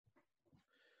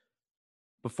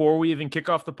Before we even kick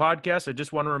off the podcast, I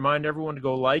just want to remind everyone to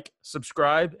go like,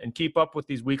 subscribe, and keep up with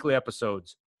these weekly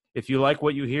episodes. If you like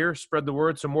what you hear, spread the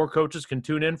word so more coaches can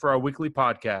tune in for our weekly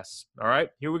podcasts. All right,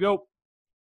 here we go.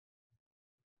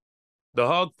 The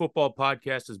Hog Football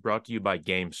Podcast is brought to you by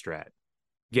GameStrat.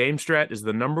 GameStrat is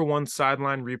the #1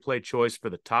 sideline replay choice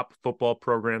for the top football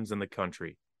programs in the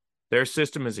country. Their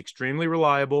system is extremely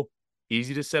reliable,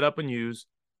 easy to set up and use,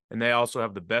 and they also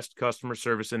have the best customer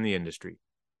service in the industry.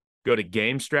 Go to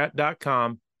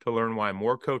GameStrat.com to learn why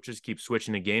more coaches keep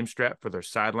switching to GameStrat for their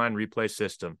sideline replay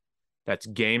system. That's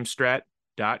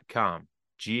GameStrat.com.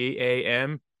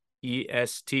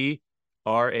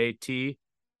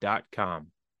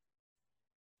 GameStrat.com.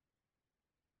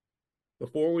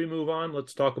 Before we move on,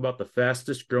 let's talk about the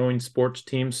fastest growing sports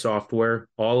team software,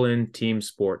 All In Team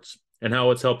Sports, and how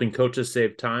it's helping coaches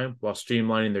save time while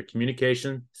streamlining their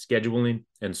communication, scheduling,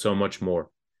 and so much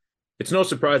more. It's no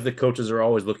surprise that coaches are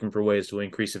always looking for ways to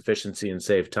increase efficiency and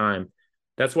save time.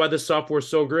 That's why this software is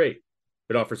so great.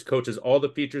 It offers coaches all the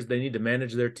features they need to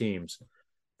manage their teams,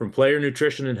 from player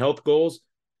nutrition and health goals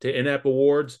to in-app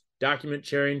awards, document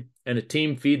sharing, and a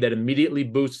team feed that immediately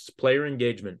boosts player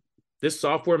engagement. This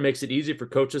software makes it easy for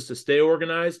coaches to stay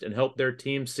organized and help their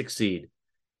teams succeed.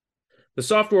 The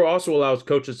software also allows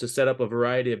coaches to set up a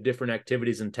variety of different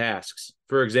activities and tasks.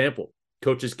 For example,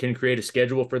 coaches can create a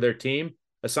schedule for their team,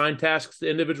 assign tasks to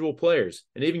individual players,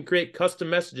 and even create custom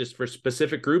messages for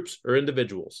specific groups or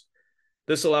individuals.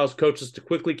 This allows coaches to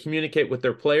quickly communicate with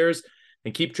their players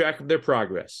and keep track of their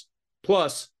progress.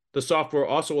 Plus, the software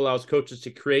also allows coaches to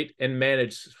create and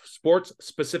manage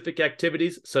sports-specific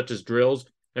activities such as drills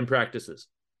and practices.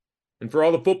 And for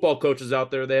all the football coaches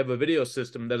out there, they have a video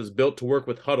system that is built to work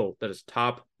with Huddle that is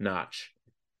top-notch.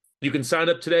 You can sign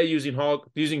up today using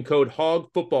code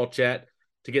HOGFootballChat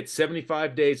to get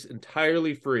 75 days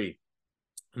entirely free.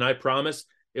 And I promise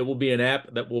it will be an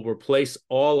app that will replace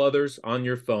all others on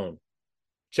your phone.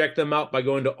 Check them out by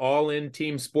going to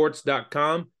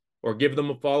allinteamsports.com or give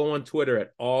them a follow on Twitter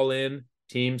at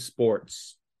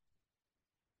allinteamsports.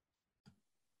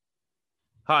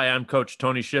 Hi, I'm Coach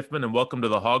Tony Schiffman, and welcome to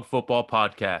the Hog Football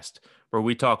Podcast, where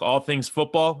we talk all things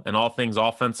football and all things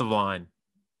offensive line.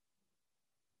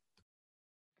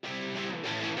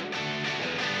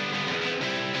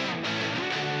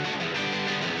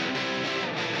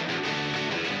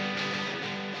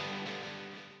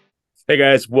 Hey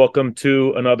guys, welcome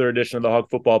to another edition of the Hog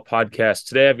Football Podcast.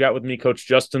 Today I've got with me Coach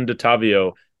Justin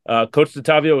DeTavio. Coach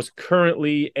DeTavio is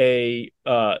currently a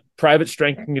private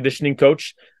strength and conditioning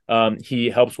coach. He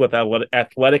helps with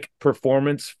athletic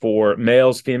performance for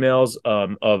males, females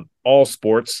of all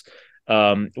sports,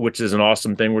 which is an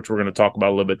awesome thing, which we're going to talk about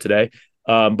a little bit today.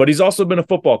 But he's also been a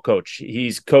football coach.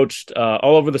 He's coached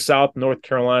all over the South, North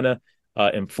Carolina,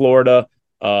 in Florida.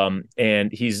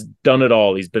 And he's done it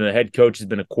all. He's been a head coach. He's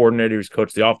been a coordinator. He's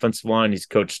coached the offensive line. He's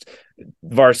coached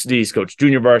varsity. He's coached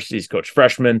junior varsity. He's coached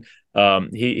freshmen.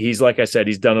 He's like I said,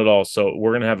 he's done it all. So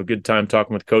we're going to have a good time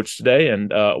talking with Coach today. And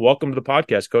welcome to the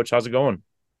podcast, Coach. How's it going?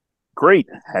 Great.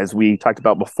 As we talked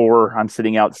about before, I'm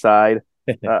sitting outside.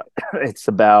 It's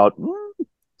about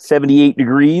 78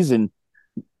 degrees and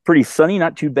pretty sunny.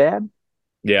 Not too bad.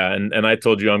 Yeah, and I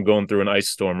told you I'm going through an ice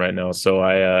storm right now, so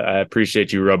I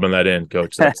appreciate you rubbing that in,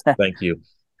 Coach. Thank you.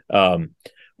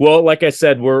 Well, like I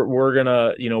said, we're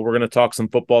gonna talk some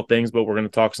football things, but we're gonna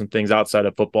talk some things outside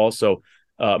of football. So,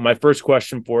 my first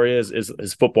question for you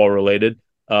is football related.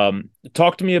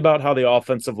 Talk to me about how the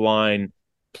offensive line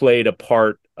played a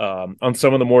part on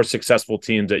some of the more successful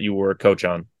teams that you were a coach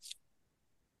on.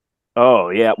 Oh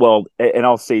yeah, well, and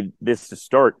I'll say this to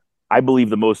start. I believe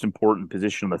the most important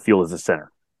position on the field is the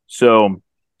center. So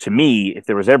to me, if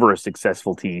there was ever a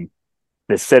successful team,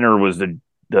 the center was the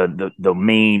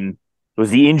main,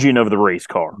 was the engine of the race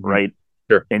car, right?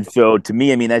 Sure. And so to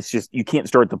me, I mean, that's just, you can't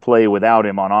start the play without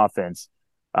him on offense.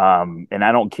 And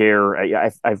I don't care.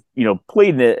 I've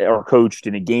played or coached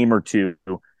in a game or two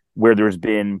where there's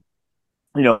been,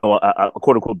 a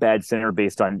quote unquote bad center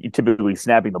based on typically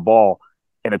snapping the ball,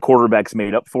 and the quarterback's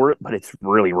made up for it, but it's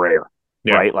really rare.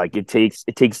 Yeah. Right? Like it takes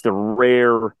the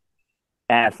rare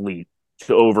athlete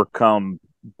to overcome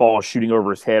balls shooting over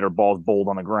his head or balls bowled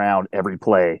on the ground every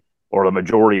play, or the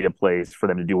majority of plays, for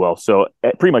them to do well. So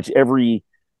pretty much every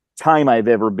time I've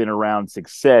ever been around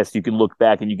success, you can look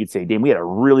back and you could say, damn, we had a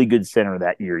really good center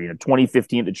that year.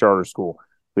 2015 at the charter school,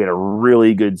 we had a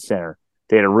really good center.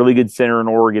 They had a really good center in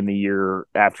Oregon the year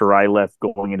after I left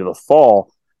going into the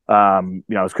fall. I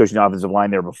was coaching the offensive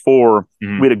line there before.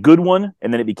 Mm-hmm. We had a good one,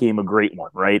 and then it became a great one,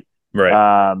 right?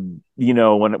 Right.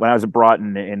 When I was at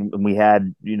Broughton and we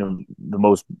had, the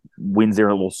most wins there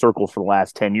in a little circle for the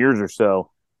last 10 years or so,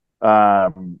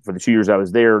 For the 2 years I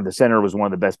was there, the center was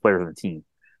one of the best players on the team.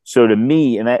 So to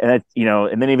me, and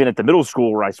then even at the middle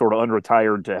school where I sort of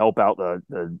unretired to help out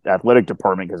the athletic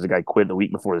department because the guy quit the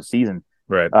week before the season.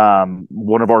 Right.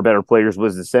 One of our better players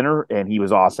was the center, and he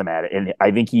was awesome at it. And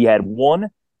I think he had one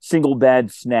single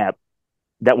bad snap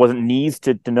that wasn't knees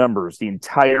to numbers the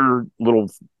entire little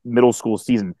middle school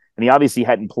season. And he obviously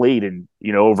hadn't played in,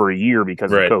 over a year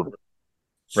because of COVID.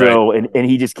 So, and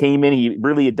he just came in, he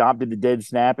really adopted the dead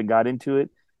snap and got into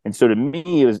it. And so to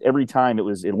me, it was every time it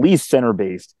was at least center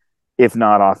based, if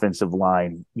not offensive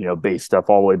line, based stuff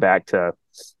all the way back to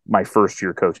my first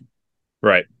year coaching.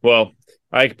 Right. Well,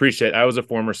 I appreciate, I was a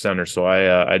former center, so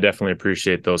I definitely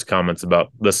appreciate those comments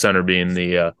about the center being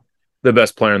the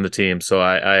best player on the team. So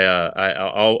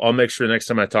I'll make sure next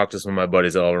time I talk to some of my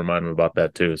buddies, I'll remind them about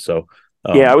that too. So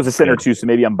I was a center too, so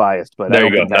maybe I'm biased, but there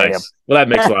you go. Nice. Well, that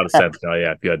makes a lot of sense. Oh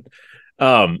yeah, good.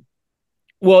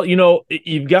 Well,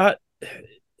 you've got,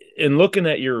 in looking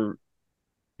at your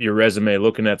resume,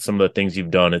 looking at some of the things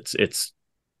you've done, it's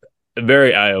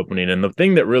very eye-opening. And the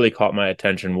thing that really caught my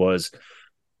attention was,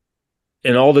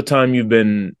 in all the time you've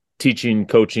been teaching,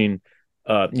 coaching,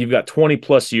 you've got 20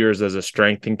 plus years as a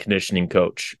strength and conditioning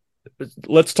coach.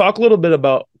 Let's talk a little bit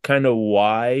about kind of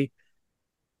why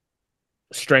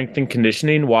strength and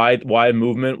conditioning, why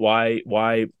movement,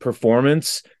 why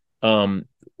performance,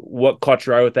 what caught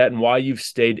your eye with that, and why you've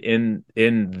stayed in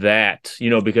that,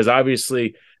 because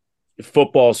obviously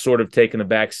football's sort of taken a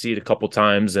back seat a couple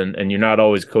times, and you're not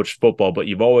always coached football, but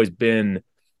you've always been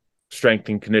strength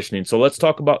and conditioning. So let's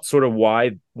talk about sort of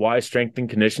why strength and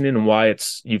conditioning and why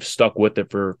you've stuck with it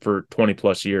for 20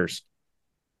 plus years.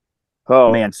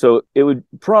 Oh man, so it would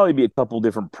probably be a couple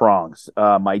different prongs.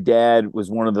 My dad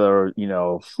was one of the,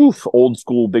 old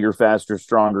school, bigger, faster,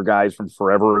 stronger guys from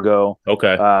forever ago.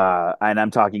 Okay. And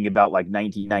I'm talking about like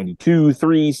 1992,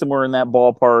 3, somewhere in that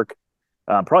ballpark.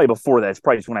 Probably before that. It's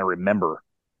probably just when I remember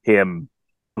him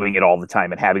doing it all the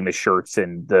time and having the shirts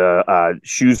and the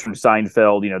shoes from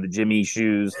Seinfeld, the Jimmy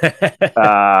shoes.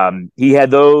 He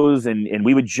had those, and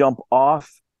we would jump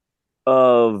off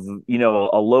of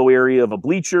a low area of a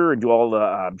bleacher and do all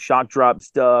the shock drop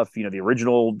stuff, the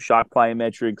original shock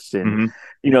plyometrics. And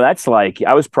that's like,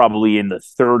 I was probably in the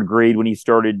 3rd grade when he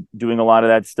started doing a lot of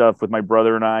that stuff with my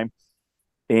brother and I.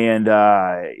 And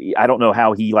I don't know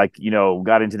how he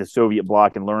got into the Soviet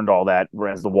bloc and learned all that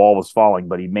as the wall was falling,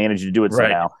 but he managed to do it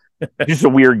somehow. Just a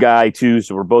weird guy too,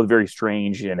 so we're both very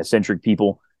strange and eccentric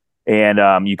people.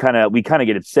 And we kind of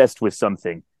get obsessed with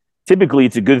something. Typically,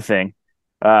 it's a good thing.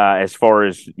 As far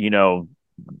as,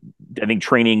 I think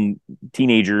training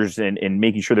teenagers and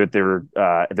making sure that they're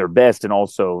at their best and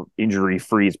also injury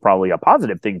free is probably a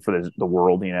positive thing for the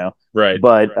world, Right.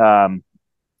 But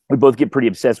we both get pretty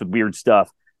obsessed with weird stuff.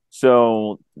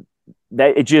 So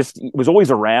that it was always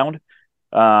around.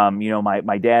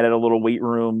 My dad had a little weight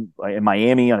room in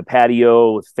Miami on a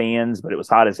patio with fans, but it was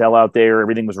hot as hell out there.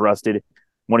 Everything was rusted.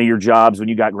 One of your jobs when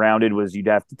you got grounded was you'd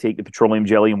have to take the petroleum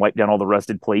jelly and wipe down all the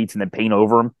rusted plates and then paint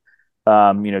over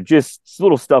them. Just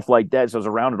little stuff like that. So I was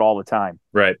around it all the time.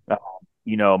 Right.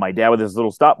 My dad with his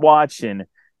little stopwatch, and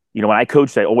when I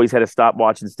coached, I always had a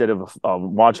stopwatch instead of a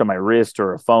watch on my wrist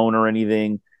or a phone or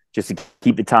anything, just to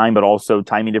keep the time, but also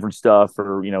timing different stuff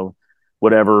or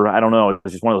whatever. I don't know. It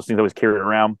was just one of those things I was carrying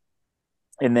around.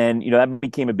 And then that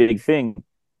became a big thing.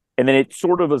 And then it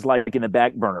sort of was like in the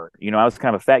back burner. I was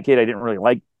kind of a fat kid. I didn't really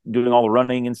like doing all the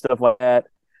running and stuff like that.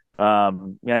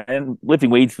 And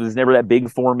lifting weights was never that big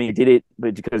for me. I did it,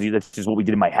 but because that's just what we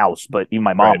did in my house. But even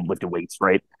my mom lifted weights,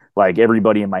 right? Like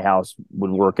everybody in my house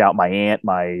would work out. My aunt,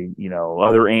 my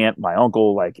other aunt, my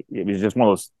uncle. Like it was just one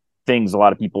of those things. A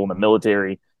lot of people in the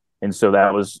military, and so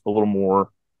that was a little more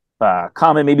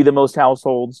common, maybe than most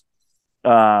households.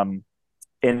 And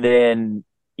then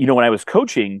when I was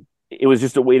coaching, it was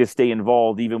just a way to stay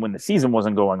involved even when the season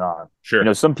wasn't going on.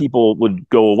 Sure. Some people would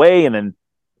go away and then,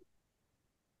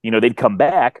 they'd come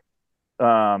back.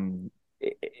 And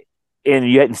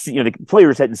you hadn't seen, the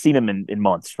players hadn't seen them in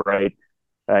months, right?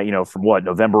 From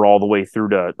November all the way through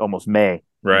to almost May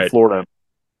in Florida.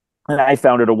 And I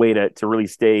found it a way to really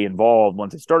stay involved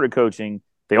once I started coaching.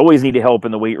 They always needed help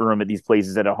in the weight room at these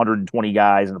places at 120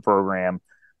 guys in the program.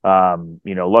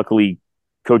 Luckily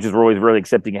coaches were always really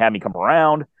accepting and had me come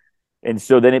around. And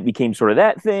so then it became sort of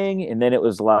that thing. And then it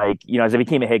was like, as I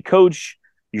became a head coach,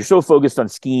 you're so focused on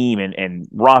scheme and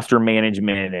roster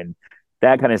management and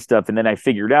that kind of stuff. And then I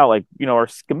figured out our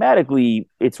schematically,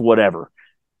 it's whatever.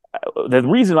 The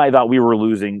reason I thought we were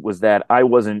losing was that I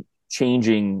wasn't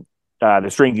changing the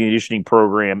strength and conditioning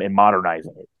program and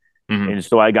modernizing it. Mm-hmm. And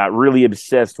so I got really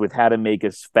obsessed with how to make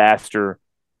us faster,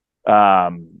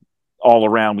 all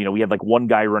around. We had like one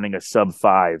guy running a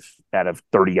sub-5 out of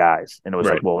 30 guys. And it was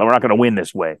like, well, we're not going to win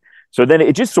this way. So then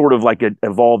it just sort of like it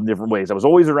evolved in different ways. I was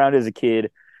always around as a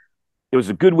kid. It was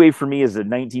a good way for me as a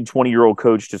 19, 20-year-old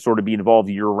coach to sort of be involved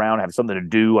year round, have something to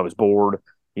do. I was bored,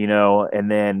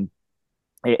 and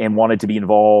wanted to be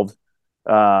involved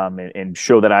and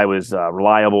show that I was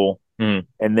reliable. Mm.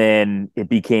 And then it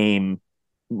became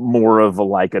more of a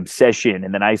like obsession.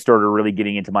 And then I started really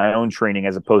getting into my own training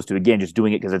as opposed to, again, just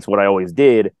doing it because it's what I always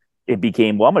did. It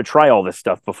became, well, I'm going to try all this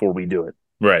stuff before we do it.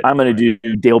 Right. I'm going to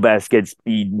do Dale basket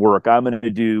speed work. I'm going to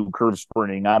do curve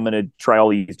sprinting. I'm going to try all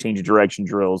these change of direction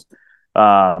drills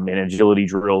and agility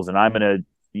drills. And I'm going to,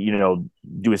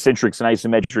 do eccentrics and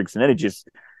isometrics. And then it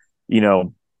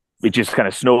just kind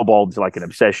of snowballed to like an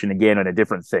obsession again and a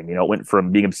different thing. It went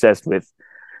from being obsessed with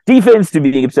defense to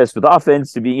being obsessed with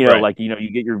offense to be, you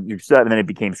get your stuff. And then it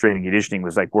became strength and conditioning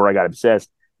was like where I got obsessed.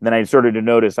 And then I started to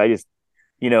notice I just,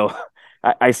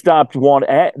 I stopped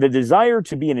the desire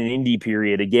to be in an indie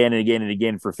period again and again and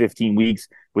again for 15 weeks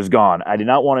was gone. I did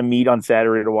not want to meet on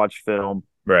Saturday to watch film.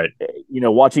 Right.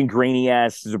 Watching grainy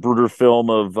ass Zapruder film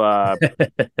of,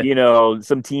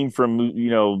 some team from,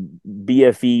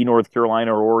 BFE, North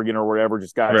Carolina or Oregon or wherever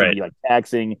just got to be like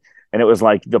taxing. And it was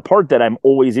like the part that I'm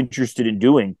always interested in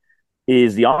doing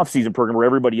is the off-season program where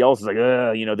everybody else is like,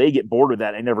 they get bored with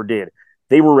that. I never did.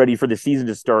 They were ready for the season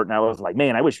to start. And I was like,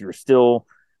 man, I wish we were still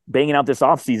banging out this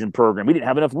off-season program. We didn't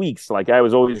have enough weeks. Like I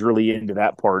was always really into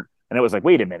that part. And it was like,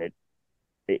 wait a minute.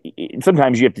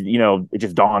 Sometimes you have to, it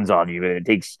just dawns on you and it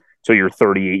takes till you're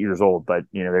 38 years old. But,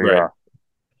 there you are.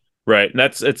 Right. And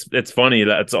it's funny.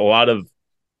 That's a lot of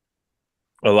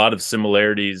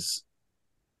similarities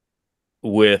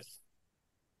with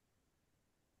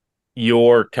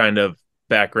your kind of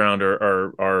background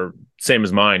are same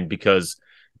as mine, because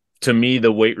to me,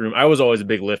 the weight room, I was always a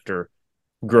big lifter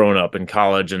growing up in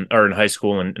college or in high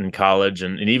school and college.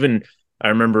 And even I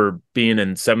remember being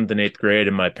in 7th and 8th grade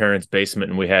in my parents'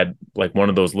 basement, and we had like one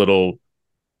of those little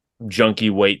junky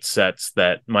weight sets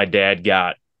that my dad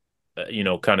got,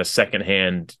 kind of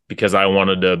secondhand because I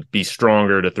wanted to be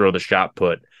stronger to throw the shot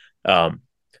put.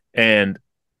 And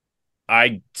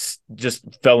I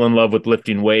just fell in love with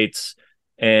lifting weights.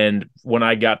 And when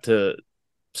I got to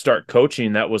start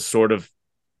coaching, that was sort of,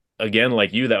 again,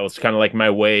 like you, that was kind of like my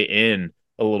way in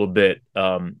a little bit,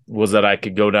 was that I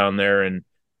could go down there and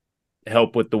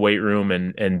help with the weight room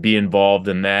and be involved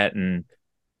in that. And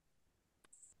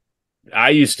I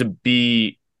used to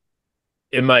be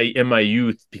in my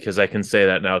youth, because I can say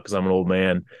that now because I'm an old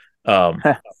man.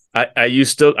 I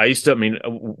used to, I mean,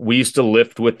 we used to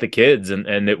lift with the kids,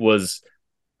 and it was,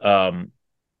 I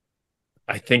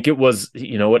think it was,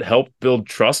 it helped build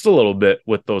trust a little bit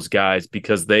with those guys,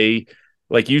 because they,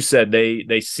 like you said,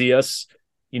 they see us,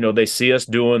 they see us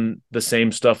doing the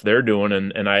same stuff they're doing.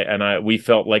 And we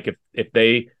felt like if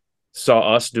they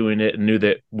saw us doing it and knew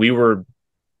that we were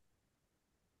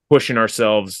pushing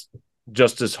ourselves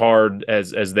just as hard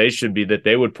as they should be, that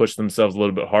they would push themselves a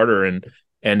little bit harder. And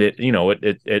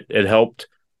it helped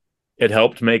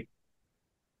make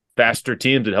faster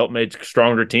teams. It helped make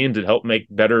stronger teams. It helped make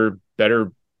better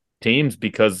teams,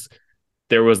 because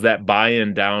there was that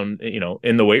buy-in down,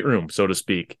 in the weight room, so to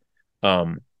speak.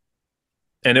 And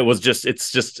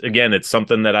it's just, again, it's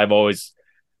something that I always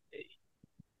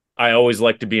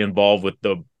like to be involved with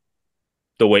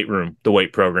the weight room, the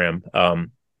weight program.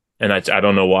 And I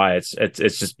don't know why.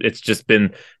 It's just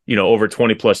been, over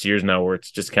 20 plus years now where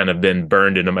it's just kind of been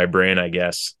burned into my brain, I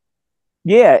guess.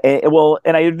 Yeah.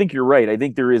 And I think you're right. I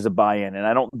think there is a buy-in, and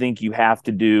I don't think you have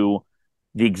to do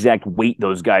the exact weight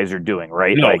those guys are doing,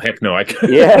 right? No, heck no.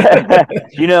 Yeah.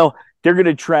 They're going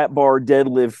to trap bar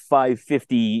deadlift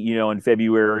 550, in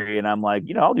February. And I'm like,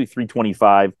 I'll do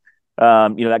 325,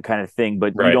 that kind of thing.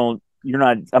 But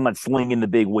I'm not slinging the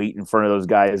big weight in front of those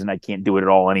guys, and I can't do it at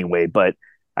all anyway. But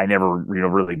I never,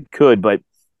 really could. But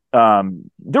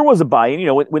there was a buy-in,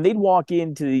 when they'd walk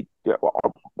into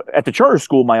at the charter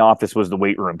school, my office was the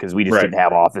weight room, because we just didn't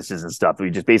have offices and stuff.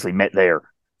 We just basically met there.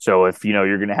 So if,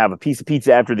 you're going to have a piece of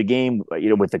pizza after the game,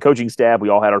 with the coaching staff, we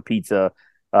all had our pizza,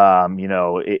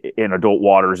 in adult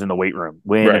waters in the weight room.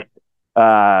 When,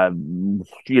 a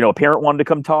parent wanted to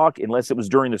come talk, unless it was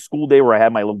during the school day where I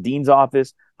had my little dean's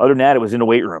office. Other than that, it was in the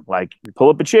weight room. Like, you pull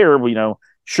up a chair,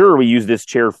 sure, we use this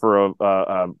chair for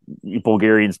a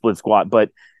Bulgarian split squat, but,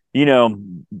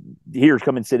 here,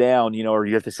 come and sit down, or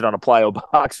you have to sit on a plyo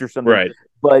box or something. Right.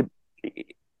 But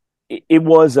it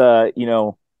was,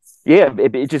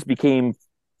 it just became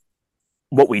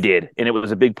what we did. And it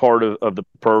was a big part of the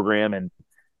program. And,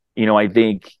 I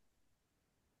think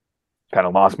kind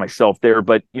of lost myself there.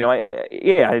 But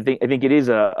I think it is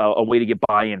a way to get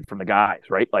buy-in from the guys,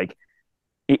 right? Like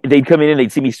they'd come in and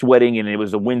they'd see me sweating, and it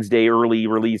was a Wednesday early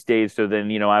release day. So then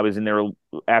I was in there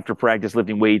after practice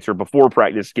lifting weights or before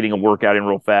practice getting a workout in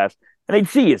real fast, and they'd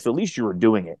see it. So at least you were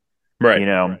doing it, right?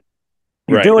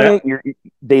 You're doing it.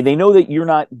 They know that you're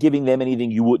not giving them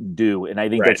anything you wouldn't do, and I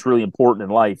think that's really important in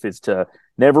life, is to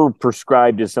never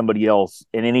prescribe to somebody else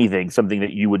in anything something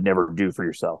that you would never do for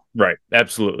yourself. Right.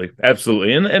 Absolutely.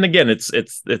 And again, it's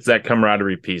that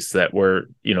camaraderie piece that we're,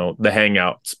 the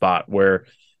hangout spot where,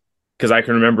 because I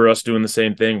can remember us doing the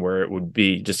same thing where it would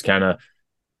be just kind of,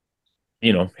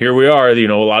 here we are,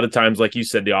 a lot of times, like you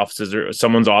said, the offices or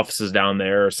someone's office is down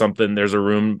there or something. There's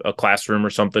a classroom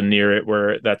or something near it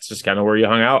where that's just kind of where you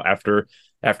hung out after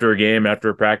a game, after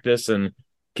a practice, and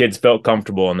kids felt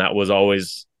comfortable. And that was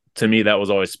always, to me, that was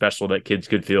always special, that kids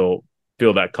could feel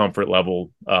that comfort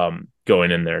level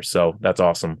going in there. So that's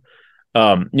awesome.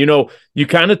 You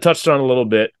kind of touched on a little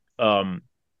bit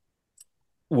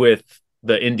with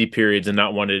the indie periods and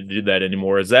not wanting to do that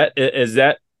anymore. Is that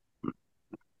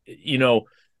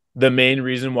the main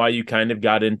reason why you kind of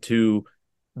got into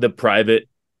the private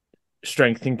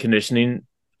strength and conditioning,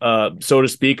 so to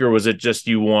speak, or was it just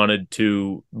you wanted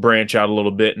to branch out a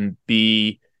little bit and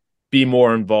be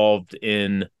more involved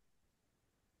in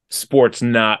sports,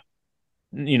 not,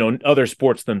 other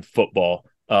sports than football?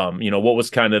 What was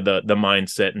kind of the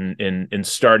mindset in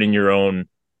starting your own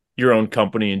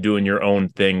company and doing your own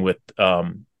thing with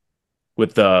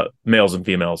males and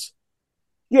females?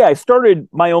 Yeah, I started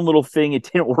my own little thing. It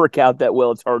didn't work out that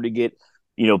well. It's hard to get,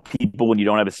 people when you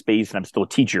don't have a space, and I'm still a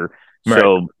teacher. Right.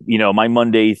 So, my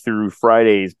Monday through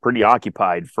Friday is pretty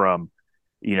occupied from,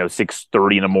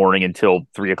 6:30 in the morning until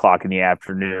 3:00 in the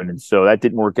afternoon. And so that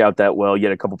didn't work out that well. You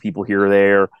had a couple people here or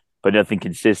there, but nothing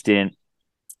consistent.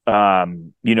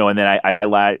 And then I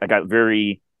got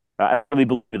I really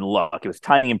believe in luck. It was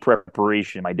timing and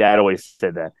preparation. My dad always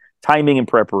said that. Timing and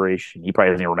preparation. He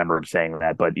probably doesn't even remember him saying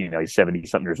that, but he's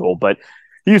 70-something years old. But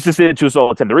he used to say it to us all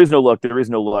the time. There is no luck. There is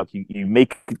no luck. You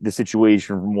make the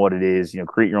situation from what it is,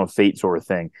 create your own fate, sort of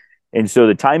thing. And so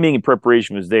the timing and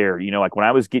preparation was there. Like when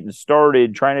I was getting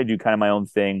started, trying to do kind of my own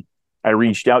thing, I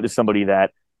reached out to somebody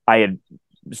that I had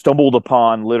stumbled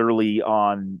upon literally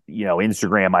on,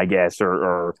 Instagram, I guess,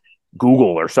 or Google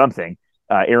or something,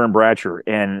 Aaron Bratcher.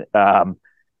 And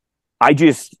I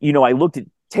just, I looked at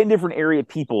 10 different area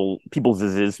people's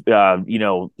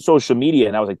social media.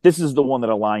 And I was like, this is the one that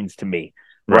aligns to me,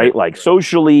 right? Like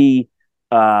socially,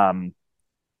 the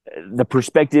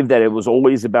perspective that it was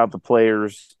always about the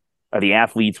players, the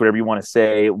athletes, whatever you want to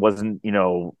say. It wasn't,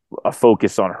 a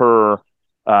focus on her,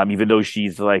 even though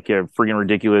she's like a freaking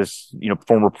ridiculous,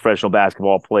 former professional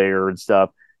basketball player and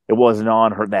stuff. It wasn't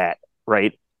on her that,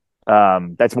 right?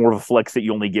 That's more of a flex that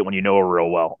you only get when you know her real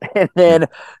well. And then,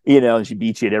 she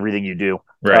beats you at everything you do,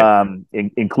 right?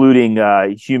 Including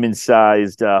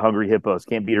human-sized hungry hippos.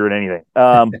 Can't beat her at anything.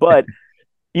 But,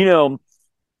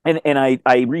 and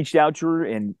I reached out to her,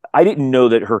 and I didn't know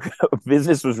that her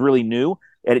business was really new.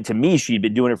 And to me, she'd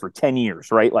been doing it for 10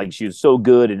 years, right? Like she was so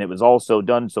good, and it was also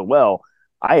done so well.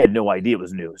 I had no idea it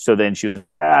was new. So then she was,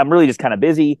 I'm really just kind of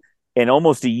busy. And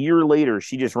almost a year later,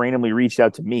 she just randomly reached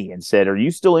out to me and said, are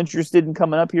you still interested in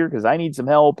coming up here? Because I need some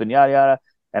help and yada, yada.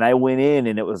 And I went in,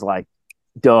 and it was like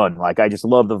done. Like, I just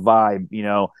love the vibe.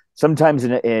 Sometimes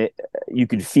you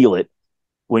can feel it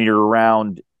when you're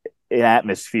around an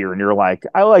atmosphere and you're like,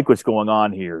 I like what's going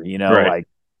on here. Right. Like,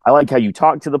 I like how you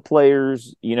talk to the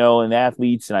players, and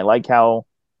athletes, and I like how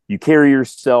you carry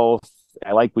yourself.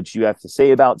 I like what you have to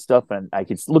say about stuff. And I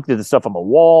could look at the stuff on the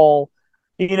wall.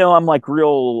 I'm like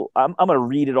I'm going to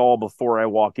read it all before I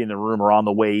walk in the room or on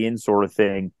the way in, sort of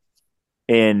thing.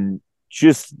 And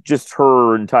just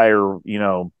her entire,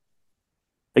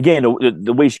 again,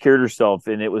 the way she carried herself.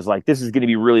 And it was like, this is going to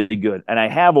be really good. And I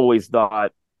have always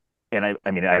thought, and I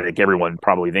think everyone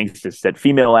probably thinks this, that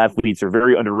female athletes are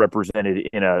very underrepresented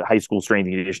in a high school strength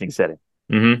and conditioning setting.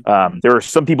 Mm-hmm. There are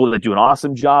some people that do an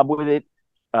awesome job with it.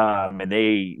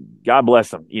 And God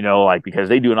bless them, because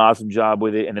they do an awesome job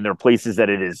with it. And then there are places that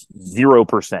it is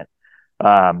 0%.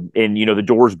 And, the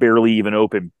doors barely even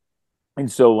open. And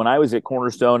so when I was at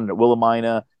Cornerstone and at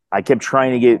Willamina, I kept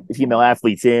trying to get female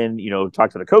athletes in,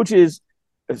 talk to the coaches.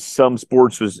 Some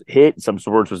sports was hit, some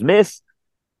sports was missed.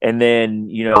 And then,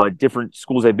 at different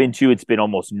schools I've been to, it's been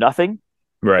almost nothing.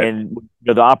 Right. And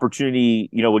the opportunity,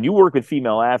 when you work with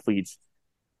female athletes,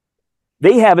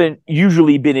 they haven't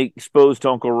usually been exposed to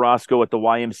Uncle Roscoe at the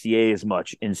YMCA as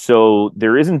much. And so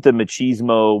there isn't the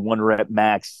machismo 1 rep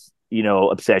max,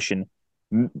 obsession.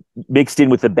 mixed in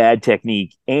with the bad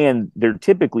technique, and they're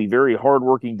typically very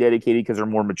hardworking, dedicated because they're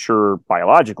more mature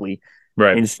biologically.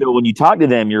 Right. And so when you talk to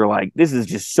them, you're like, this is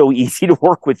just so easy to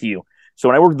work with you. So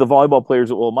when I worked with the volleyball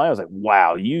players at Willamette, I was like,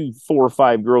 wow, you 4 or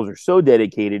 5 girls are so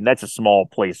dedicated. And that's a small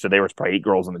place. So there was probably 8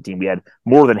 girls on the team. We had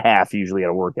more than half usually at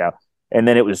a workout. And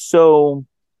then it was so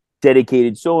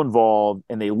dedicated, so involved,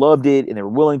 and they loved it and they were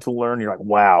willing to learn. You're like,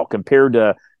 wow, compared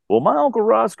to, well, my Uncle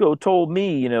Roscoe told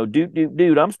me,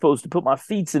 dude, I'm supposed to put my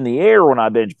feet in the air when I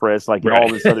bench press, like, and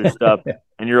all this other stuff.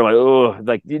 And you're like, oh,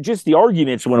 like just the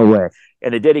arguments went away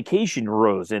and the dedication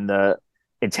rose and the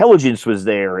intelligence was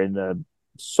there and the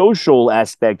social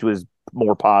aspect was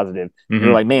more positive. Mm-hmm.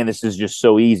 You're like, man, this is just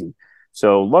so easy.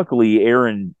 So luckily,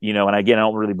 Aaron, and again, I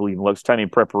don't really believe in luck's timing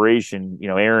preparation.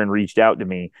 Aaron reached out to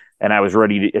me and I was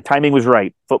ready to, timing was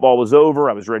right. Football was over.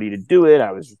 I was ready to do it.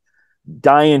 I was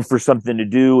dying for something to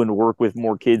do and work with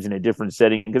more kids in a different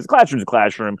setting because classroom's a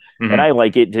classroom. Mm-hmm. And I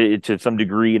like it to some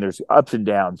degree and there's ups and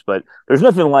downs, but there's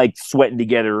nothing like sweating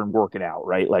together and working out.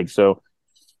 Right. Like, so,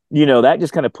 that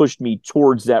just kind of pushed me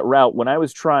towards that route. When I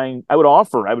was trying, I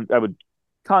would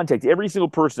contact every single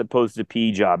person that posted a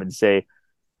PE job and say,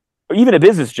 or even a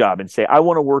business job and say, I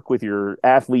want to work with your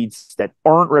athletes that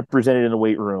aren't represented in the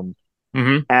weight room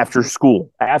after school,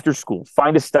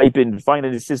 find a stipend, find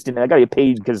an assistant. I got to get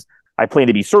paid because I plan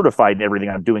to be certified in everything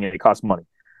I'm doing and it costs money.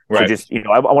 Right. So just,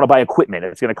 I want to buy equipment.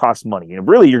 It's going to cost money. And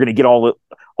really you're going to get all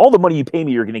the money you pay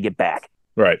me, you're going to get back.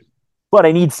 Right. But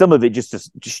I need some of it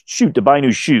just to buy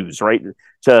new shoes, right?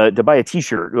 To buy a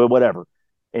t-shirt or whatever.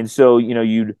 And so,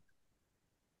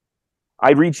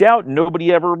 I'd reach out and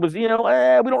nobody ever was, we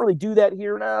don't really do that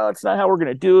here. No, it's not how we're going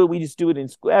to do it. We just do it in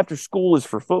school. After school is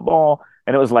for football.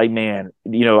 And it was like, man,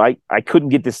 I couldn't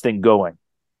get this thing going.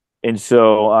 And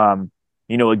so,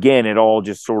 again, it all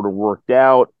just sort of worked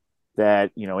out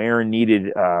that, Aaron needed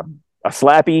a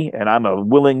slappy and I'm a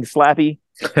willing slappy.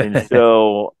 And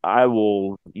so I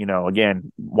will,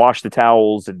 again, wash the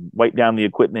towels and wipe down the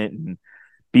equipment and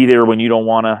be there when you don't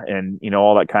want to and,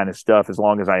 all that kind of stuff as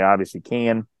long as I obviously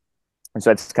can. And so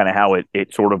that's kind of how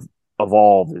it sort of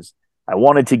evolved is I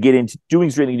wanted to get into doing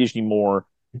strength and conditioning more.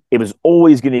 It was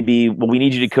always going to be, well, we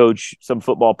need you to coach some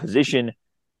football position.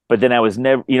 But then I was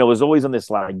never, it was always on this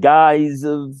line, guys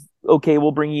of, okay,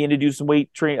 we'll bring you in to do some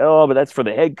weight training. Oh, but that's for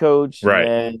the head coach. Right.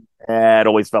 And it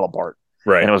always fell apart.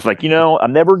 Right. And I was like,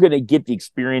 I'm never going to get the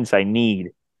experience I need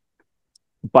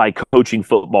by coaching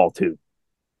football too.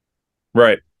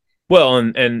 Right. Well,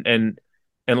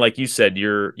 and like you said,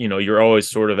 you're always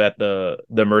sort of at the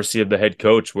mercy of the head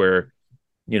coach where,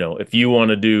 if you want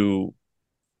to do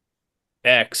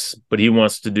X, but he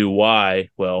wants to do Y,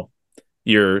 well,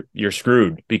 you're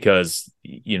screwed because,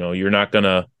 you're not going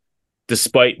to,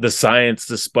 despite the science,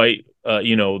 despite,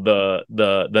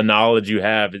 the knowledge you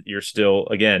have, you're still,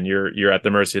 again, you're at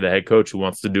the mercy of the head coach who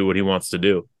wants to do what he wants to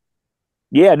do.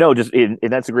 Yeah, no, and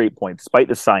that's a great point. Despite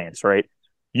the science, right?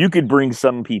 You could bring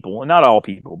some people, and not all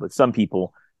people, but some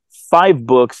people, 5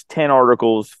 books, 10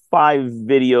 articles, 5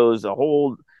 videos, a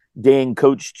whole dang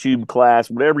coach tube class,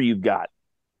 whatever you've got.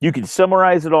 You can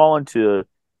summarize it all into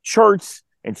charts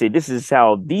and say, this is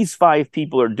how these 5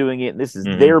 people are doing it. And this is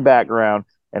their background.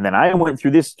 And then I went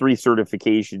through this 3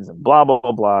 certifications and blah, blah,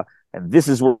 blah, blah. And this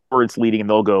is where it's leading. And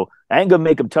they'll go, I ain't going to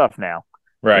make them tough now.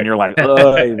 Right. And you're like,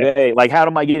 oh, hey, like, how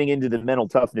am I getting into the mental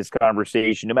toughness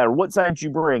conversation? No matter what science you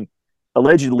bring,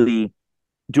 allegedly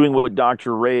doing what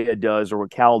Dr. Rea does or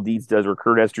what Cal Dietz does or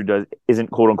Kurt Esther does isn't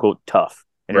quote unquote tough.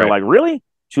 And you're like, really?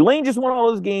 Tulane just won all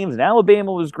those games and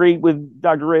Alabama was great with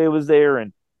Dr. Rea was there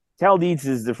and Cal Dietz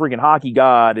is the freaking hockey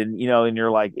god. And, and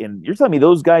you're like, and you're telling me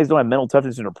those guys don't have mental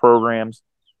toughness in their programs?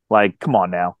 Like, come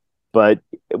on now. But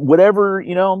whatever,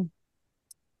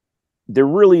 there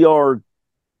really are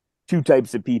 2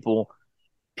 types of people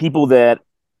that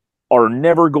are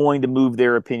never going to move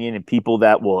their opinion and people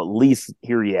that will at least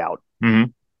hear you out.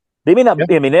 Mm-hmm. They may not,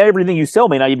 I mean, everything you sell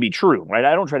may not even be true, right?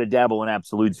 I don't try to dabble in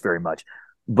absolutes very much,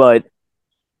 but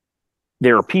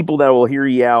there are people that will hear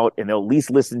you out and they'll at least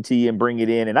listen to you and bring it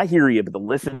in. And I hear you, but they'll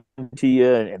listen to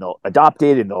you and they'll adopt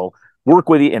it and they'll work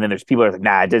with you. And then there's people that are like,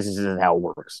 nah, this isn't how it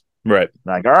works. Right.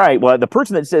 Like, all right, well, the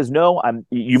person that says no,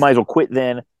 you might as well quit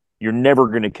then. You're never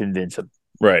going to convince them.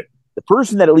 Right. The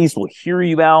person that at least will hear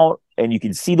you out and you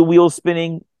can see the wheels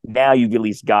spinning, now you've at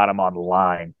least got them on the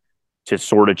line to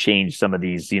sort of change some of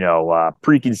these,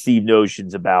 preconceived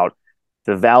notions about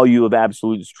the value of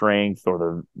absolute strength or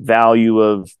the value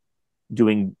of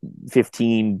doing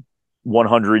 15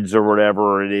 100s or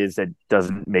whatever it is that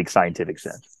doesn't make scientific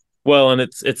sense. Well, and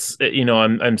it's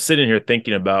I'm sitting here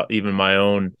thinking about even my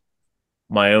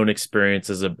own experience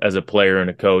as a player and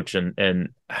a coach and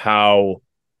how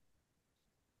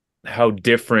how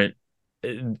different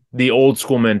the old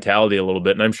school mentality a little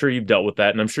bit. And I'm sure you've dealt with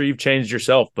that, and I'm sure you've changed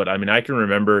yourself. But I mean, I can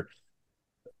remember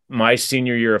my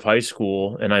senior year of high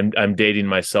school, and I'm dating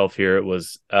myself here. It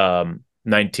was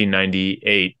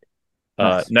 1998,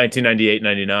 Nice. 1998,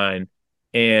 99,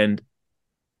 and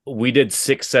we did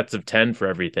 6 sets of 10 for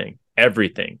everything.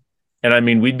 And I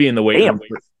mean, we'd be in the weight Damn, room.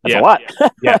 For, that's a yeah, lot.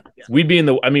 yeah. We'd be in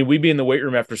the weight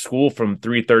room after school from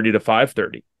 3:30 to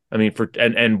 5:30. I mean,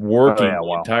 and Oh working yeah, the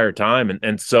wow. entire time.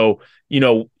 And so,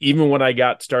 even when I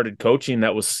got started coaching,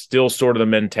 that was still sort of the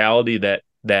mentality that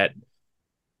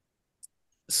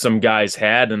some guys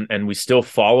had, and we still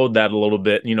followed that a little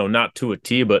bit, not to a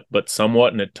T, but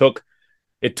somewhat. And it took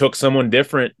someone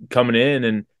different coming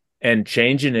in and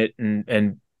changing it.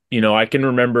 And I can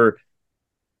remember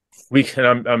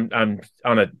I'm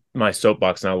on my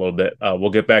soapbox now a little bit. We'll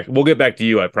get back to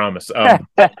you, I promise. That's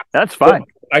But fine.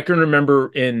 I can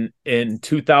remember in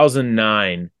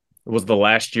 2009 was the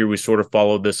last year we sort of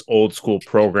followed this old school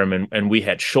program, and we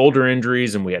had shoulder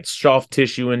injuries, and we had soft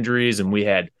tissue injuries, and we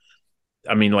had,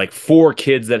 I mean, like 4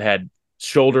 kids that had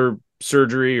shoulder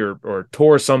surgery or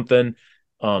tore something.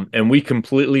 And we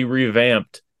completely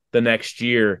revamped the next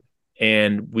year,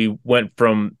 and we went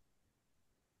from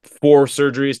 4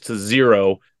 surgeries to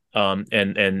 0. And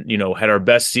had our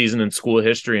best season in school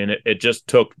history. And it just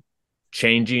took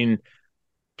changing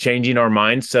our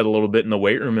mindset a little bit in the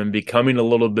weight room and becoming a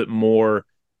little bit more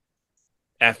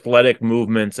athletic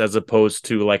movements, as opposed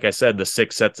to, like I said, the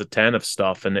 6 sets of 10 of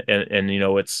stuff. And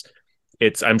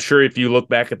it's I'm sure if you look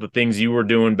back at the things you were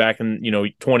doing back in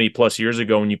 20 plus years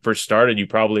ago when you first started, you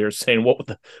probably are saying,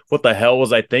 what the hell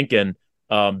was I thinking?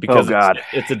 Oh Because it's God.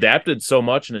 it's adapted so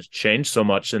much and it's changed so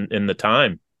much in the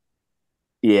time.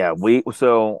 Yeah,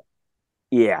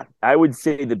 yeah, I would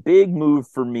say the big move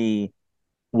for me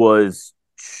was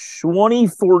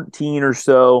 2014 or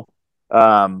so.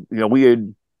 We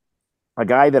had a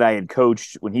guy that I had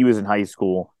coached when he was in high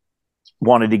school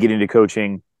wanted to get into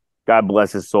coaching. God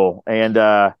bless his soul.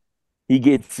 And he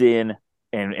gets in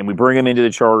and we bring him into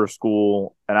the charter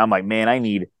school. And I'm like, man, I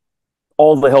need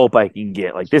all the help I can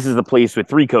get. Like, this is the place with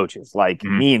 3 coaches, like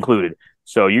Mhm. me included.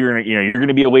 So you're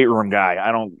gonna be a weight room guy.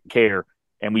 I don't care.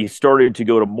 And we started to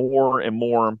go to more and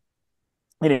more.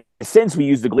 And in a sense, we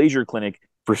used the Glazier Clinic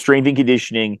for strength and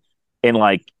conditioning and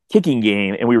like kicking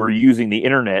game, and we were using the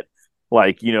internet,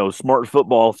 like smart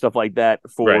football stuff like that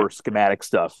Right. for schematic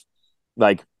stuff.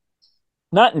 Like,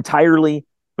 not entirely,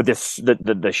 but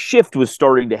the shift was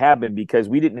starting to happen because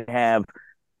we didn't have.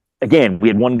 Again, we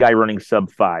had one guy running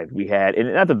sub 5. We had,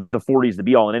 and not the 40s the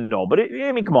be all and end all, but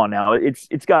I mean, come on now, it's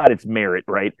got its merit,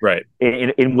 right? Right.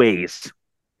 In ways.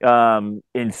 And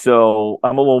so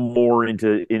I'm a little more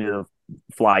into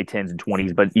fly 10s and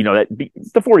 20s, but that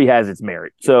the 40 has its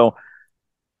merit. So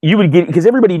you would get, because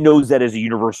everybody knows that as a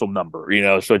universal number,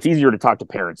 so it's easier to talk to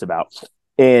parents about.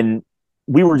 And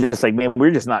we were just like, man,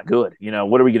 we're just not good.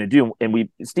 What are we going to do? And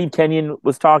Steve Kenyon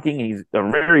was talking. He's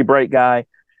a very bright guy,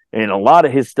 and a lot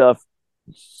of his stuff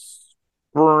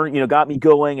got me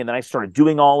going. And then I started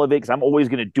doing all of it because I'm always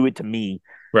going to do it to me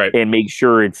Right. and make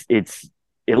sure it's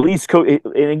at least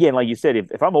and again, like you said,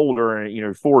 if I'm older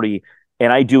and 40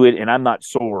 and I do it and I'm not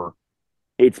sore,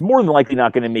 it's more than likely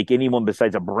not going to make anyone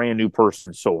besides a brand new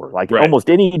person sore. Like, Right. almost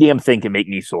any damn thing can make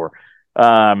me sore.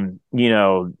 I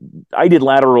did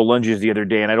lateral lunges the other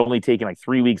day and I'd only taken like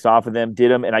 3 weeks off of them,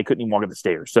 did them, and I couldn't even walk up the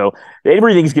stairs. So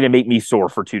everything's going to make me sore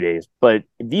for 2 days. But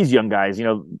these young guys,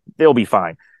 they'll be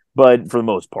fine, but for the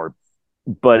most part,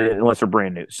 but unless they're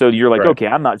brand new. So you're like, Right. okay,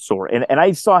 I'm not sore. And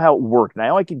I saw how it worked.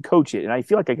 Now I can coach it and I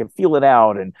feel like I can feel it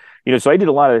out. And, so I did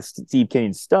a lot of Steve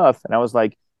Kenyon stuff. And I was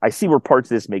like, I see where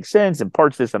parts of this make sense and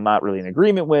parts of this I'm not really in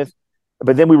agreement with.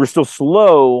 But then we were still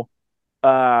slow.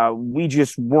 We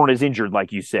just weren't as injured,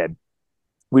 like you said.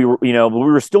 But we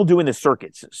were still doing the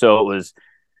circuits. So it was,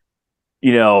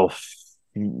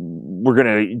 we're going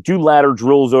to do ladder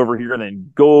drills over here and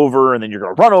then go over, and then you're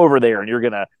going to run over there and you're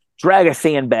going to drag a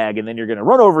sandbag, and then you're going to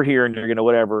run over here and you're going to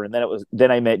whatever. And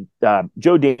then I met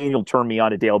Joe Daniel turned me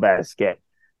on to Dale Basquet.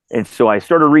 And so I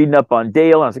started reading up on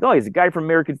Dale, and I was like, oh, he's a guy from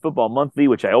American Football Monthly,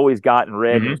 which I always got and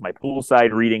read. And it Mm-hmm. was my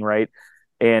poolside reading, right?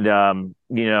 And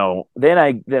then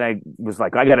I was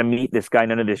like, I got to meet this guy.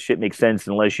 None of this shit makes sense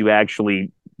unless you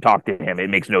actually talk to him. It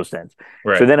makes no sense.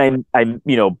 So Right. then I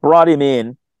brought him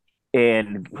in,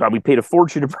 and we paid a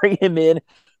fortune to bring him in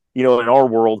our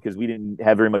world, because we didn't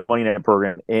have very much money in that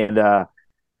program. And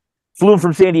flew him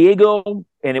from San Diego,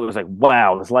 and it was like,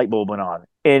 wow, this light bulb went on.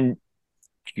 And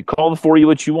you call the 40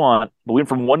 what you want, but we went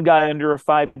from one guy under a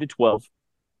 5 to 12,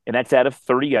 and that's out of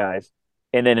 30 guys.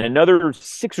 And then another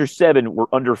 6 or 7 were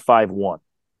under 5'1".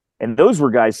 And those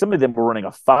were guys, some of them were running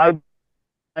a 5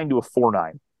 to a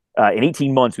 4.9. In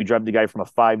 18 months, we dropped the guy from a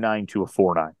 5.9 to a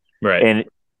 4.9. Right. And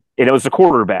it was a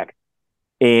quarterback.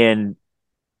 And,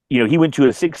 he went to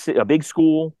a big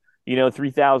school,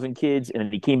 3,000 kids, and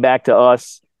then he came back to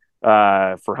us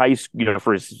for high school,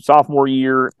 for his sophomore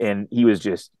year, and he was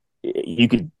just, you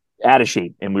could out of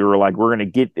shape. And we were like, we're going to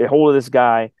get a hold of this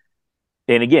guy.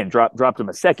 And again, dropped him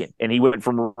a second, and he went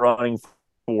from running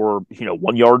for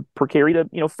 1 yard per carry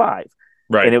to 5.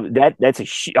 Right. And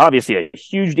that's obviously a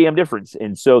huge damn difference.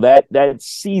 And so that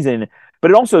season,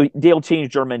 but it also, Dale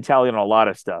changed our mentality on a lot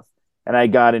of stuff. And I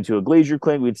got into a Glazier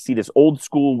clinic. We'd see this old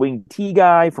school wing T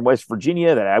guy from West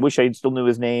Virginia that I wish I still knew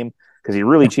his name, because he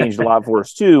really changed a lot for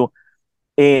us too.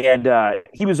 And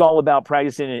he was all about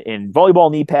practicing in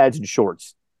volleyball knee pads and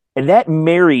shorts. And that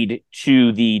married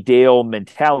to the Dale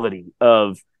mentality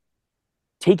of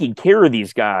taking care of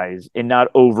these guys and not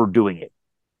overdoing it.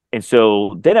 And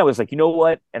so then I was like, you know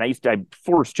what? And I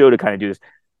forced Joe to kind of do this.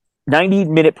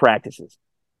 90-minute practices.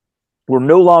 We're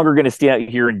no longer going to stand out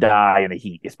here and die in the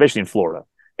heat, especially in Florida.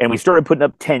 And we started putting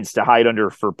up tents to hide under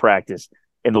for practice.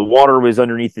 And the water was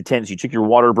underneath the tents. You took your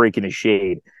water break in the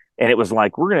shade. And it was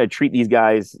like, we're going to treat these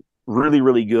guys really,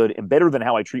 really good and better than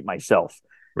how I treat myself.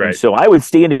 Right. And so I would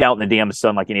stand it out in the damn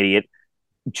sun like an idiot,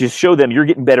 just show them you're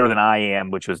getting better than I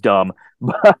am, which was dumb.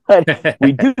 But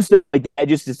we do stuff like that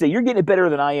just to say you're getting it better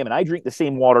than I am, and I drink the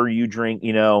same water you drink,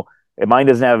 and mine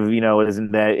doesn't have,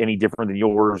 isn't that any different than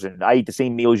yours, and I eat the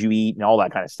same meals you eat and all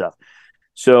that kind of stuff.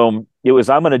 So it was,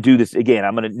 I'm going to do this again.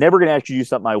 I'm never going to ask you to do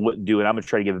something I wouldn't do, and I'm going to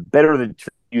try to give it better than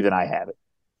you than I have it.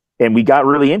 And we got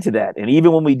really into that. And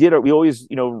even when we did it, we always,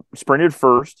 sprinted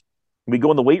first. We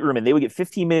go in the weight room, and they would get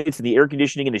 15 minutes in the air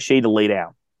conditioning in the shade to lay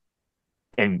down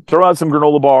and throw out some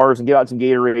granola bars and give out some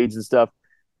Gatorades and stuff.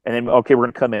 And then, okay, we're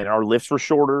going to come in. Our lifts were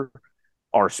shorter.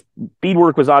 Our speed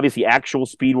work was obviously actual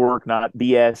speed work, not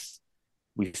BS.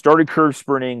 We started curve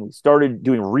sprinting. We started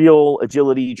doing real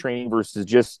agility training versus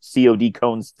just COD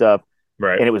cone stuff.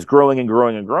 Right. And it was growing and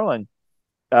growing and growing.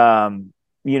 And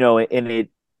it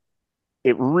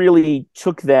really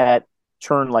took that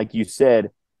turn, like you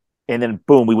said, and then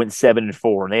boom, we went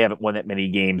 7-4, and they haven't won that many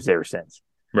games there since.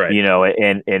 Right.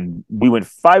 And we went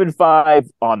 5-5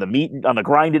 on the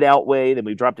grinded out way. Then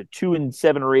we dropped to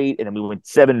 2-7 or 8, and then we went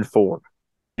 7-4.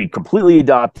 We completely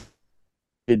adopted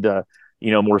the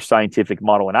more scientific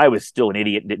model, and I was still an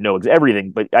idiot and didn't know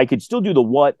everything, but I could still do the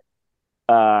what.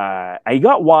 I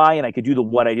got why, and I could do the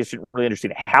what. I just didn't really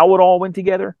understand how it all went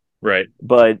together. Right.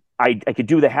 But I could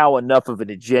do the how enough of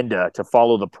an agenda to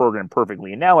follow the program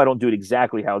perfectly. And now I don't do it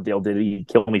exactly how Dale did it. He'd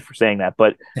kill me for saying that.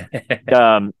 But,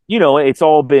 it's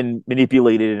all been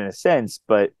manipulated in a sense.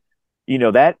 But,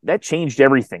 that changed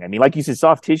everything. I mean, like you said,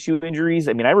 soft tissue injuries.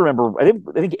 I mean, I remember, I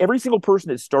think every single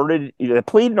person that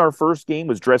played in our first game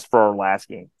was dressed for our last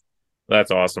game. That's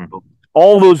awesome.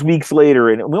 All those weeks later,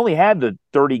 and we only had the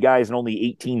 30 guys and only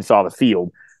 18 saw the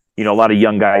field. A lot of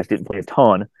young guys didn't play a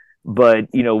ton. But,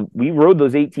 we rode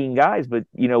those 18 guys, but,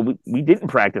 we didn't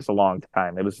practice a long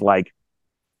time. It was like,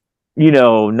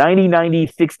 90, 90,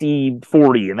 60,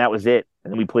 40, and that was it.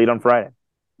 And then we played on Friday.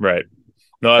 Right.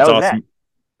 No, that's awesome.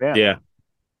 Yeah.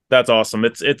 That's awesome.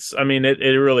 It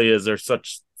really is. There's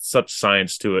such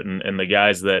science to it. And the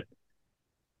guys the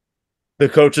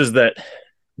coaches that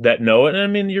know it. And I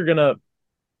mean,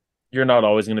 you're not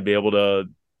always going to be able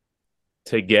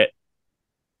to get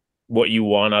what you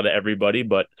want out of everybody,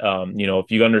 but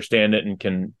if you understand it and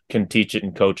can teach it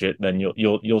and coach it, then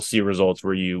you'll see results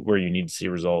where you need to see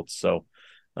results. So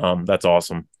that's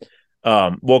awesome.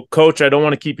 Well, Coach, I don't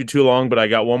want to keep you too long, but I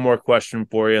got one more question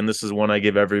for you, and this is one I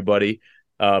give everybody.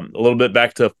 A little bit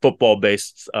back to football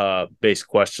based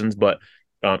questions, but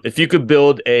if you could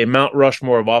build a Mount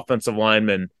Rushmore of offensive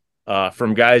linemen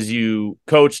from guys you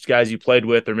coached, guys you played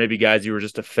with, or maybe guys you were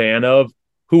just a fan of,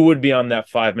 who would be on that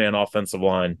 5-man offensive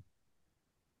line?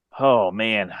 Oh,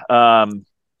 man.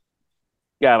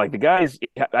 Like the guys,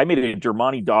 I made a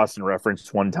Dermontti Dawson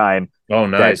reference one time. Oh,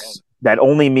 nice. That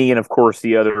only me and, of course,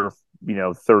 the other,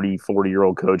 30,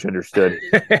 40-year-old coach understood.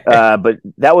 But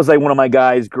that was like one of my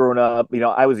guys growing up.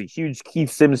 I was a huge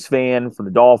Keith Sims fan from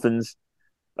the Dolphins.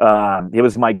 It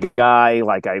was my guy.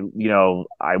 Like I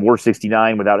wore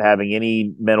 69 without having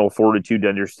any mental fortitude to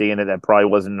understand that probably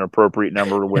wasn't an appropriate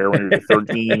number to wear when you were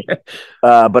 13.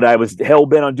 But I was hell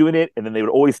bent on doing it. And then they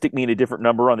would always stick me in a different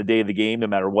number on the day of the game, no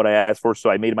matter what I asked for. So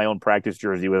I made my own practice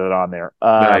jersey with it on there.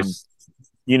 Nice.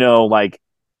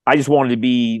 I just wanted to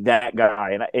be that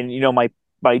guy. And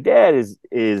my dad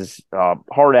is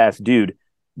hard ass dude,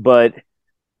 but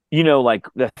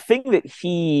the thing that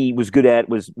he was good at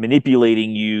was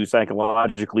manipulating you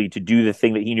psychologically to do the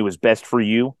thing that he knew was best for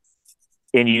you.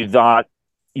 And you thought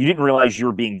you didn't realize you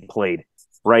were being played.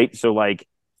 right? So like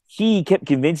he kept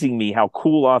convincing me how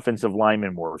cool offensive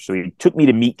linemen were. So he took me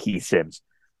to meet Keith Sims.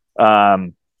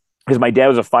 Because my dad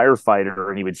was a firefighter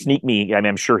and he would sneak me. I mean,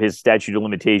 I'm sure his statute of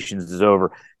limitations is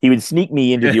over. He would sneak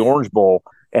me into the Orange Bowl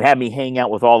and have me hang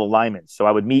out with all the linemen. So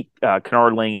I would meet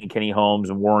Kennard Lane, Kenny Holmes,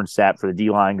 and Warren Sapp for the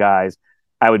D-line guys.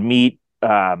 I would meet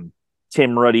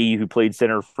Tim Ruddy, who played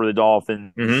center for the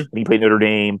Dolphins. Mm-hmm. He played Notre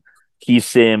Dame. Keith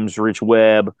Sims, Rich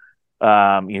Webb.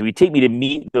 He'd take me to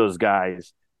meet those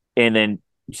guys and then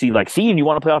see, you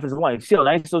want to play offensive line. See how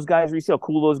nice those guys were. You see how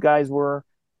cool those guys were.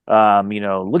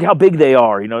 Look how big they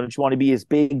are. Don't you want to be this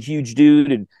big, huge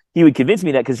dude? And he would convince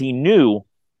me that because he knew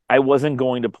I wasn't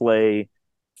going to play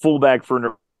fullback for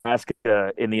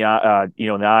Nebraska in the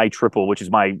in the I triple, which was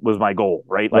my goal,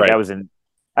 right? Like right.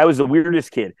 I was the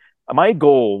weirdest kid. My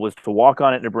goal was to walk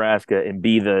on at Nebraska and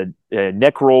be the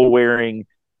neck roll wearing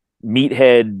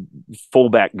meathead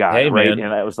fullback guy, right? Man.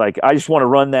 And I was like, I just want to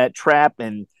run that trap,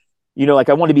 and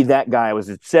I want to be that guy. I was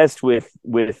obsessed with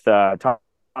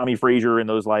Tommy Frazier and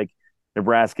those like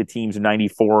Nebraska teams in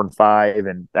 94 and 5.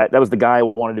 And that was the guy I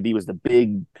wanted to be, was the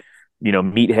big,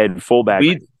 meathead fullback.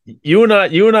 You and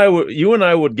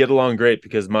I would get along great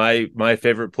because my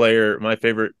favorite player,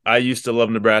 I used to love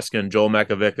Nebraska and Joel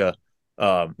Makovicka.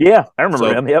 Yeah, I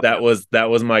remember him. Yep. That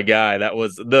was my guy. That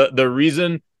was the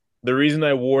reason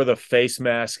I wore the face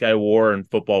mask I wore in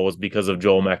football was because of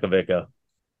Joel Makovicka.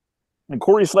 And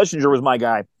Corey Schlesinger was my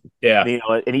guy. Yeah.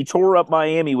 And he tore up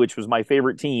Miami, which was my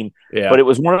favorite team. Yeah. But it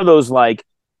was one of those, like,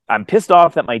 I'm pissed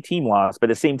off that my team lost, but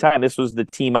at the same time, this was the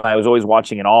team I was always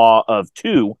watching in awe of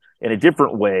too, in a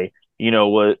different way,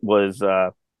 was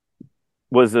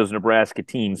those Nebraska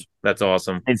teams. That's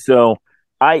awesome. And so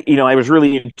I was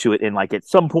really into it. And like at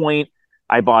some point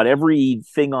I bought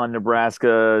everything on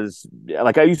Nebraska's,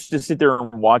 like I used to sit there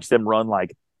and watch them run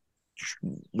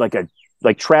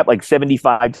trap like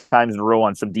 75 times in a row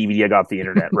on some DVD I got off the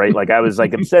internet, right? Like I was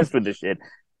like obsessed with this shit.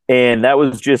 And that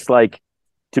was just like,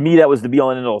 to me, that was the be all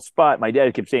and end all spot. My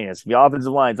dad kept saying it's the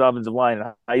offensive line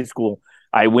in high school.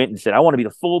 I went and said, I want to be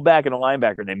the fullback and a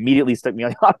linebacker, and they immediately stuck me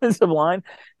on the offensive line.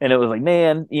 And it was like,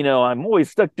 man, I'm always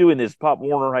stuck doing this, Pop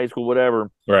Warner High School, whatever.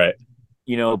 Right.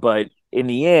 But in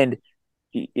the end,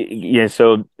 yeah,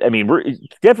 so, I mean,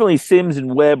 definitely Sims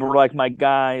and Webb were like my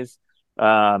guys.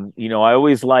 I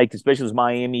always liked, especially those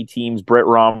Miami teams, Brett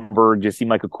Romberg just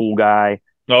seemed like a cool guy.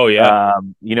 Oh, yeah.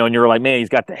 And you're like, man, he's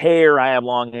got the hair. I have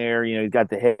long hair. He's got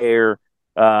the hair.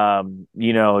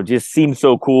 Just seems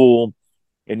so cool.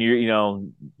 And you're,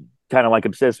 kind of like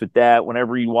obsessed with that.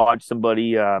 Whenever you watch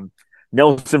somebody,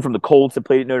 Nelson from the Colts that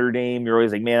played at Notre Dame, you're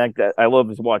always like, man, I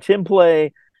love to watch him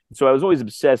play. So I was always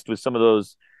obsessed with some of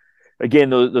those, again,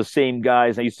 those same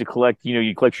guys. I used to collect,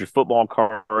 you collect your football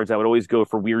cards. I would always go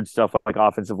for weird stuff like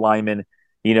offensive linemen,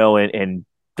 and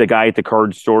the guy at the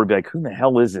card store would be like, who the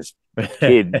hell is this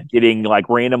kid getting like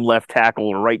random left tackle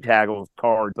or right tackle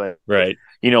cards? But, right.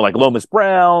 Like Lomas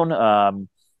Brown, I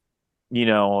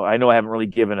know I haven't really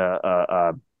given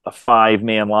a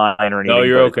 5-man line or anything. No,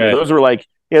 you're okay. Those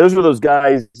were those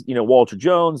guys, Walter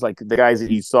Jones, like the guys that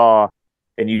you saw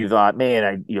and you thought,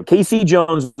 man, KC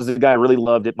Jones was the guy I really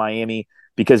loved at Miami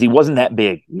because he wasn't that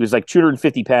big. He was like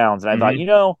 250 pounds. And I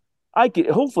thought,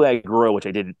 hopefully I grow, which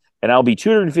I didn't. And I'll be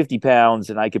 250 pounds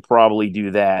and I could probably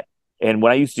do that. And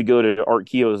when I used to go to Art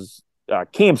Keough's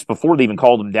camps before they even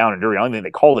called him Down and Dirty, I don't think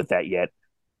they called it that yet.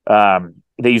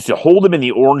 They used to hold him in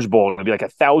the Orange Bowl. It'd be like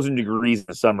 1,000 degrees in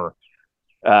the summer.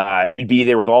 He'd be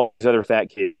there with all these other fat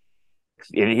kids.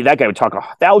 And that guy would talk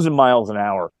 1,000 miles an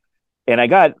hour. And I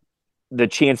got the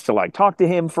chance to like talk to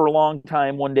him for a long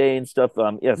time one day and stuff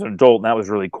as an adult. And that was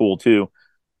really cool too.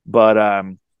 But,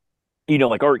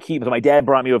 like Art Keough, my dad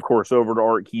brought me, of course, over to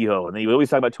Art Keough. And he would always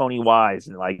talk about Tony Wise.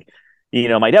 And like,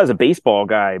 my dad was a baseball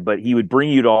guy, but he would bring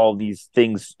you to all these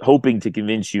things hoping to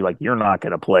convince you, like, you're not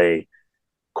going to play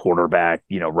quarterback,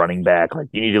 running back. Like,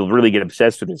 you need to really get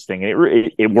obsessed with this thing.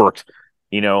 And it worked.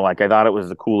 Like I thought it was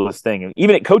the coolest thing. And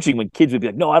even at coaching, when kids would be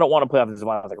like, no, I don't want to play offensive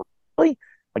line. I was like, really?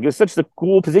 Like, it was such a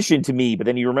cool position to me. But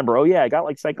then you remember, oh, yeah, I got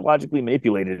like psychologically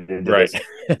manipulated into right. this.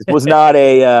 This was not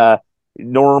a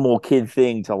normal kid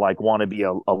thing to like want to be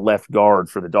a left guard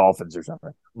for the Dolphins or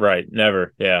something. Right.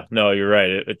 Never. Yeah. No, you're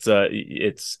right.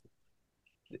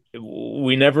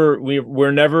 We never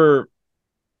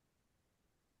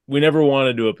want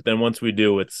to do it, but then once we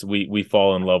do, we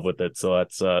fall in love with it. So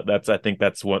that's I think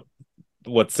that's what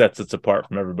sets us apart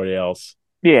from everybody else.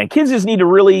 Yeah, and kids just need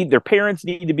to their parents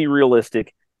need to be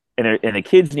realistic, and the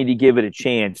kids need to give it a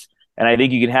chance. And I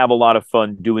think you can have a lot of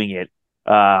fun doing it,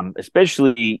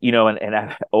 especially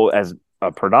as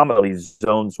a predominantly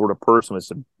zone sort of person with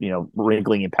some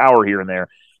wrinkling in power here and there.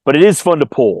 but it is fun to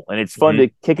pull, and it's fun to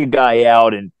kick a guy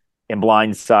out and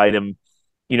blindside him.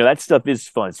 That stuff is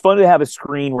fun. It's fun to have a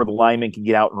screen where the lineman can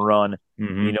get out and run.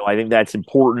 I think that's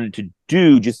important to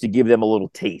do just to give them a little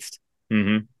taste.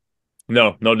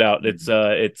 No doubt.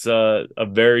 It's a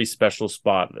very special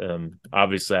spot.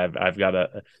 Obviously I've got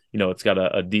it's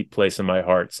got a deep place in my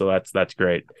heart. So that's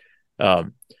great.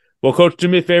 Well, Coach, do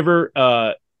me a favor,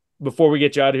 before we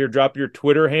get you out of here, drop your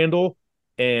Twitter handle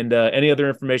and any other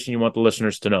information you want the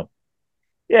listeners to know.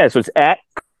 Yeah. So it's at,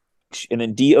 and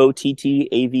then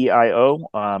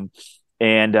DOTTAVIO.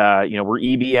 We're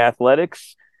EB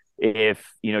Athletics.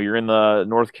 If you're in the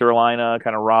North Carolina,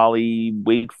 kind of Raleigh,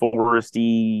 Wake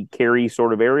Foresty, Cary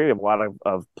sort of area, we have a lot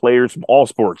of players from all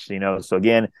sports. So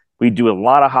again, we do a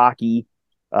lot of hockey.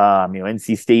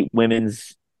 NC State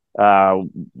women's,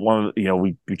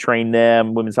 we train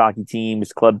them, women's hockey team,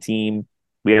 club team.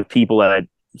 We have people at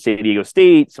San Diego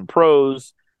State, some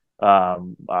pros, all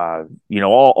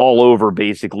over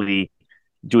basically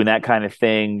doing that kind of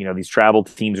thing. These travel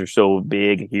teams are so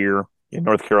big here in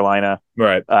North Carolina.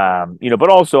 Right. But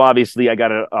also obviously I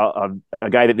got a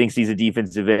guy that thinks he's a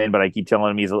defensive end, but I keep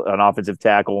telling him he's an offensive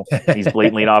tackle. He's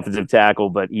blatantly an offensive tackle,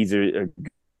 but he's a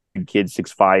good kid,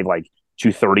 6'5", like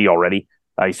 230 already.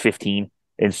 He's 15.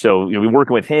 And so, we're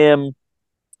working with him.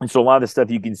 And so a lot of the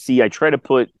stuff you can see, I try to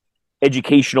put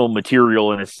educational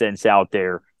material in a sense out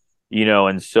there,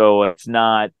 and so it's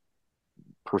not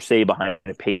per se behind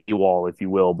a paywall, if you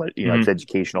will, but, it's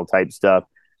educational type stuff.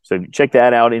 So check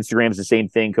that out. Instagram's the same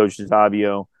thing, Coach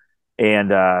Savio, and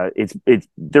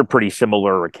they're pretty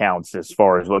similar accounts as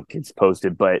far as what gets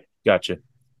posted. But gotcha.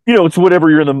 It's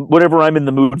whatever I'm in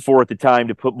the mood for at the time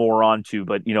to put more onto.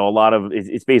 But a lot of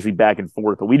it's basically back and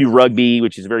forth. But we do rugby,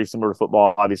 which is very similar to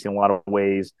football, obviously in a lot of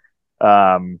ways.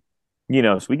 So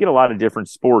we get a lot of different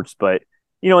sports. But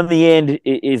in the end,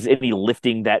 is any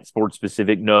lifting that sport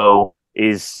specific? No.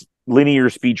 Is linear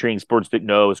speed training sports specific?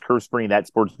 No. Is curve sprinting that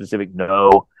sport specific?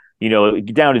 No.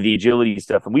 Get down to the agility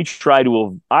stuff. And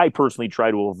I personally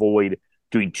try to avoid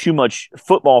doing too much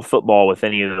football with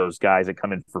any of those guys that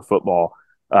come in for football.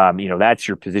 That's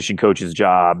your position coach's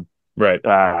job. Right.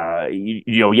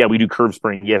 We do curve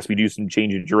sprinting. Yes, we do some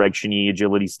change of direction,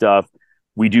 agility stuff.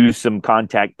 We do some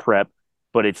contact prep,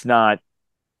 but it's not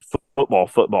football.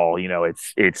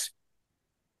 It's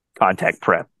contact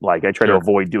prep. Like I try to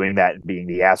avoid doing that and being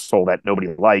the asshole that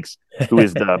nobody likes, who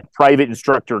is the private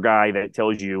instructor guy that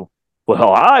tells you,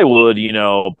 well, I would,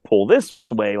 pull this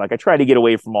way. Like I try to get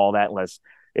away from all that unless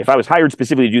if I was hired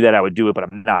specifically to do that, I would do it, but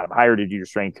I'm not. I'm hired to do your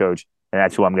strength coach, and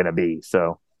that's who I'm going to be.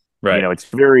 So, right. It's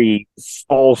very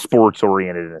all sports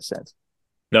oriented in a sense.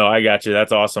 No, I got you.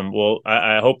 That's awesome. Well,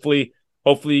 I hopefully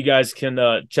you guys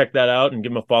can check that out and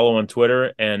give him a follow on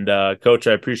Twitter. And Coach,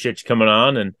 I appreciate you coming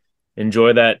on and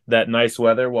enjoy that nice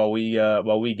weather while we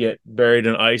get buried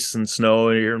in ice and snow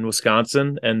here in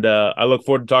Wisconsin. And I look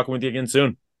forward to talking with you again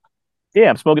soon. Yeah,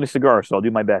 I'm smoking a cigar, so I'll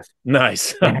do my best.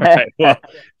 Nice. All right. Well,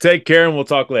 take care, and we'll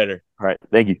talk later. All right.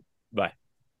 Thank you. Bye.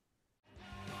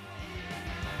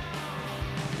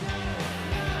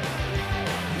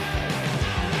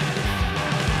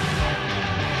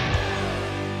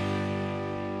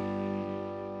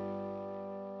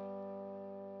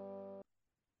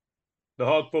 The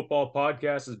Hog Football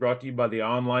Podcast is brought to you by the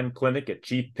online clinic at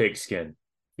Chief Pigskin.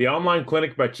 The online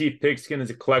clinic by Chief Pigskin is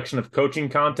a collection of coaching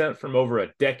content from over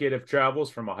a decade of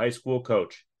travels from a high school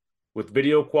coach. With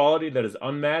video quality that is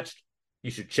unmatched,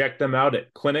 you should check them out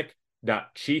at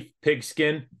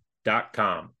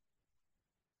clinic.chiefpigskin.com.